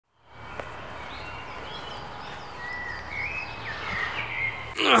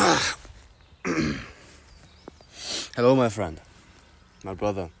Hello, my friend, my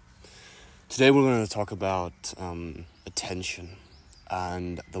brother. Today we're going to talk about attention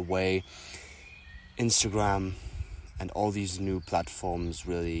and the way Instagram and all these new platforms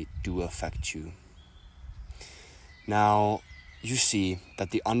really do affect you. Now, you see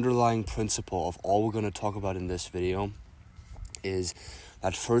that the underlying principle of all we're going to talk about in this video is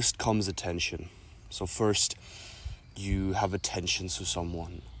that first comes attention. So first, you have attention to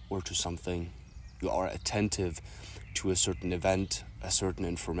someone or to something. You are attentive to a certain event, a certain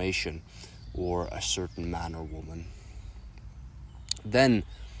information, or a certain man or woman. Then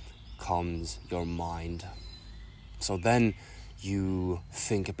comes your mind. So then you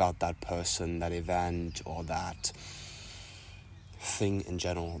think about that person, that event, or that thing in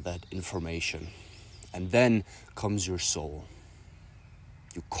general, that information. And then comes your soul.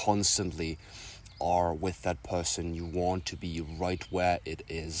 You constantly are with that person. You want to be right where it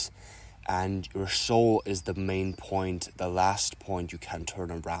is. And your soul is the main point, the last point you can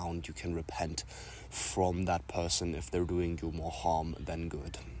turn around. You can repent from that person if they're doing you more harm than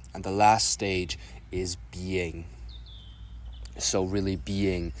good. And the last stage is being. So really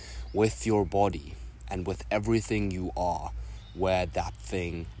being with your body and with everything you are, where that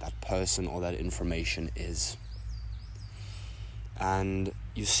thing, that person, or that information is. And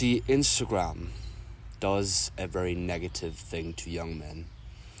you see, Instagram does a very negative thing to young men.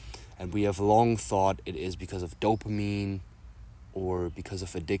 And we have long thought it is because of dopamine, or because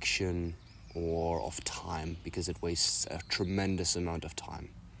of addiction, or of time, because it wastes a tremendous amount of time.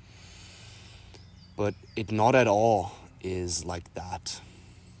 But it not at all is like that.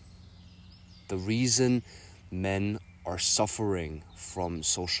 The reason men are suffering from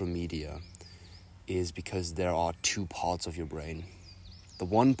social media is because there are two parts of your brain. The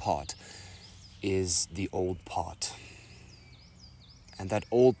one part is the old part. And that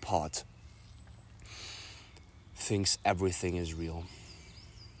old part thinks everything is real.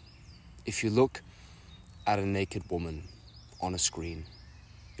 If you look at a naked woman on a screen,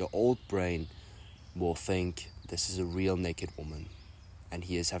 your old brain will think this is a real naked woman and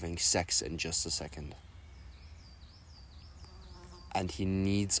he is having sex in just a second. And he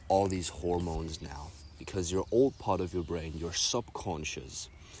needs all these hormones now because your old part of your brain, your subconscious,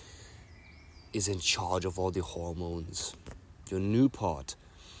 is in charge of all the hormones. Your new part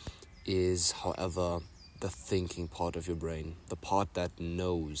is, however, the thinking part of your brain, the part that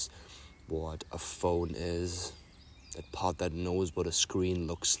knows what a phone is, the part that knows what a screen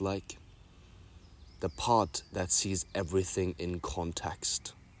looks like, the part that sees everything in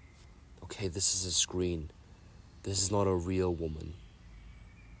context. Okay, this is a screen. This is not a real woman.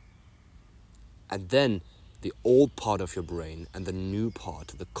 And then the old part of your brain and the new part,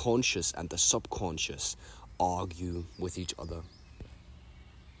 the conscious and the subconscious, argue with each other.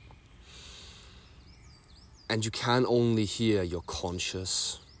 And you can only hear your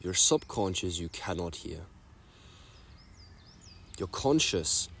conscious. Your subconscious you cannot hear. Your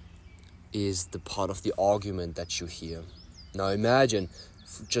conscious is the part of the argument that you hear. Now imagine,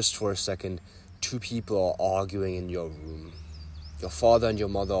 just for a second, two people are arguing in your room. Your father and your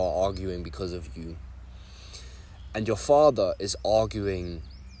mother are arguing because of you. And your father is arguing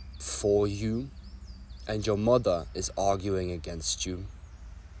for you, and your mother is arguing against you.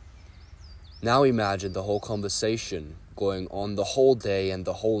 Now imagine the whole conversation going on the whole day and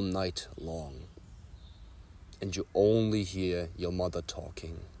the whole night long. And you only hear your mother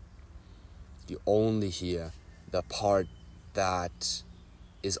talking. You only hear the part that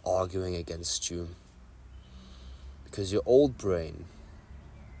is arguing against you. Because your old brain,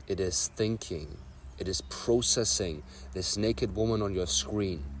 it is thinking, it is processing this naked woman on your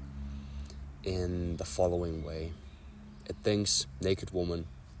screen in the following way. It thinks, naked woman,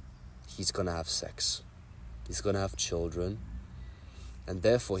 he's gonna have sex. He's gonna have children. And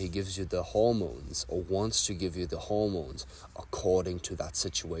therefore he gives you the hormones, or wants to give you the hormones according to that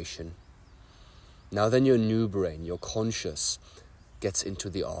situation. Now then your new brain, your conscious, gets into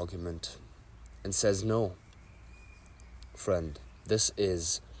the argument and says, no, friend, this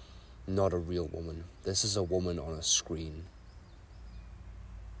is not a real woman. This is a woman on a screen.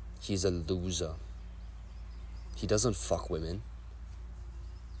 He's a loser. He doesn't fuck women.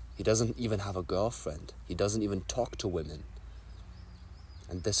 He doesn't even have a girlfriend. He doesn't even talk to women.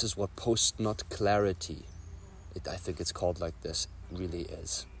 And this is what post-nut clarity, I think it's called like this, really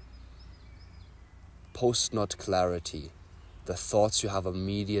is. Post-nut clarity, the thoughts you have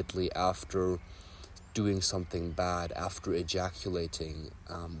immediately after doing something bad, after ejaculating,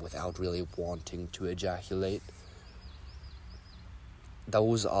 without really wanting to ejaculate.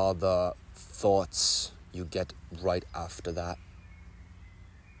 Those are the thoughts you get right after that.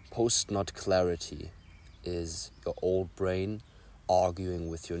 Post-nut clarity is your old brain arguing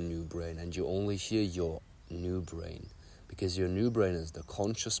with your new brain, and you only hear your new brain because your new brain is the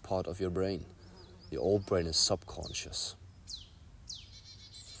conscious part of your brain. The old brain is subconscious.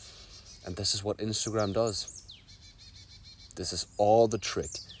 And this is what Instagram does. This is all the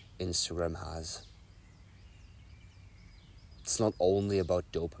trick Instagram has. It's not only about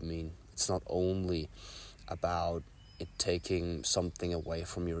dopamine. It's not only about it taking something away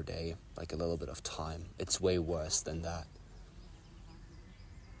from your day, like a little bit of time. It's way worse than that.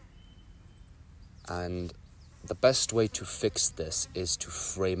 And the best way to fix this is to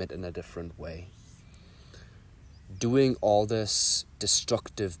frame it in a different way. Doing all this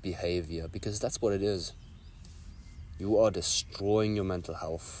destructive behavior, because that's what it is. You are destroying your mental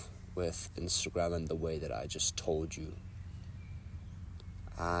health with Instagram and the way that I just told you.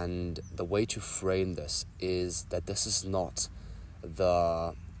 And the way to frame this is that this is not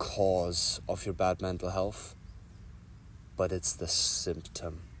the cause of your bad mental health, but it's the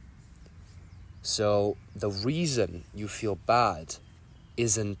symptom. So the reason you feel bad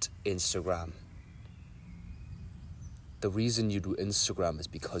isn't Instagram. The reason you do Instagram is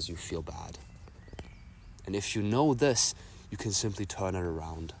because you feel bad. And if you know this, you can simply turn it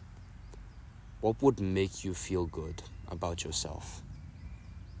around. What would make you feel good about yourself?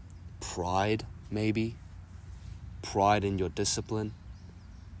 Pride, maybe? Pride in your discipline?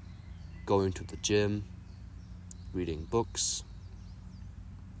 Going to the gym? Reading books?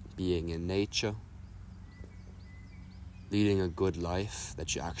 Being in nature? Leading a good life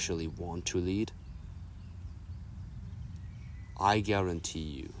that you actually want to lead? I guarantee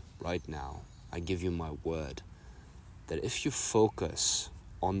you, right now, I give you my word, that if you focus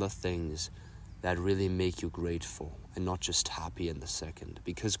on the things that really make you grateful and not just happy in the second,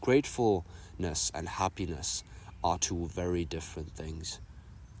 because gratefulness and happiness are two very different things.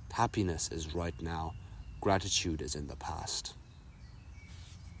 Happiness is right now, gratitude is in the past.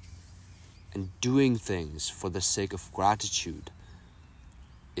 And doing things for the sake of gratitude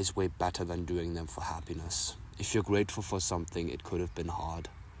is way better than doing them for happiness. If you're grateful for something, it could have been hard.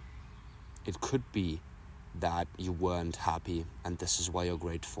 It could be that you weren't happy and this is why you're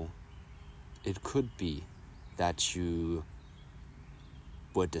grateful. It could be that you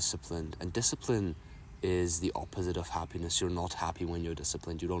were disciplined, and discipline is the opposite of happiness. You're not happy when you're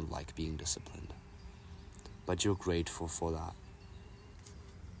disciplined. You don't like being disciplined, but you're grateful for that.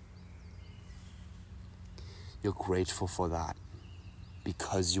 You're grateful for that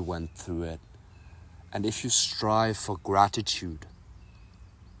because you went through it. And if you strive for gratitude,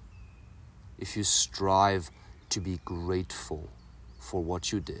 if you strive to be grateful for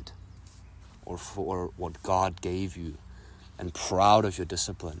what you did or for what God gave you, and proud of your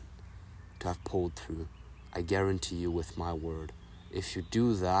discipline to have pulled through, I guarantee you with my word, if you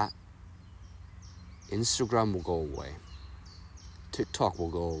do that, Instagram will go away. TikTok will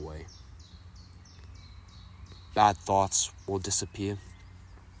go away. Bad thoughts will disappear.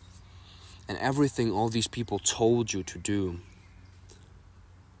 And everything all these people told you to do,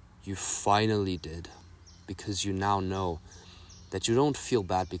 you finally did. Because you now know that you don't feel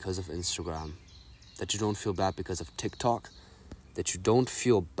bad because of Instagram. That you don't feel bad because of TikTok. That you don't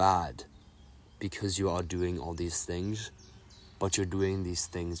feel bad because you are doing all these things. But you're doing these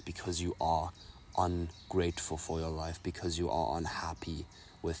things because you are ungrateful for your life. Because you are unhappy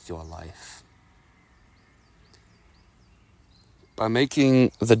with your life. By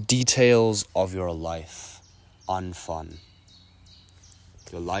making the details of your life unfun,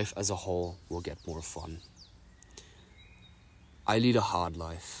 your life as a whole will get more fun. I lead a hard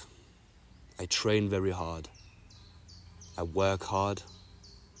life. I train very hard. I work hard.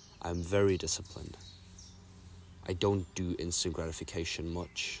 I'm very disciplined. I don't do instant gratification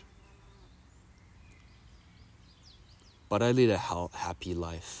much. But I lead a happy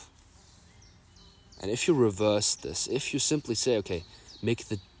life. And if you reverse this, if you simply say, okay, make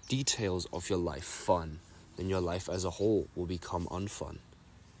the details of your life fun, then your life as a whole will become unfun.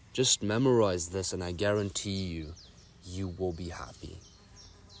 Just memorize this and I guarantee you, you will be happy.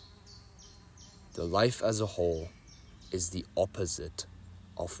 The life as a whole is the opposite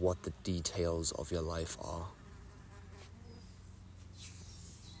of what the details of your life are.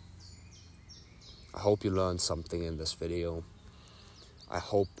 I hope you learned something in this video. I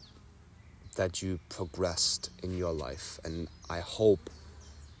hope that you progressed in your life, and I hope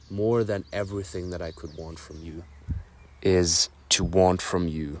more than everything that I could want from you is to want from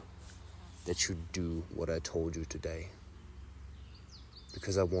you that you do what I told you today,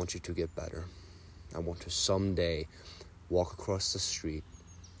 because I want you to get better. I want to someday walk across the street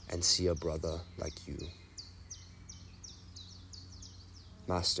and see a brother like you.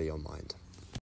 master your mind.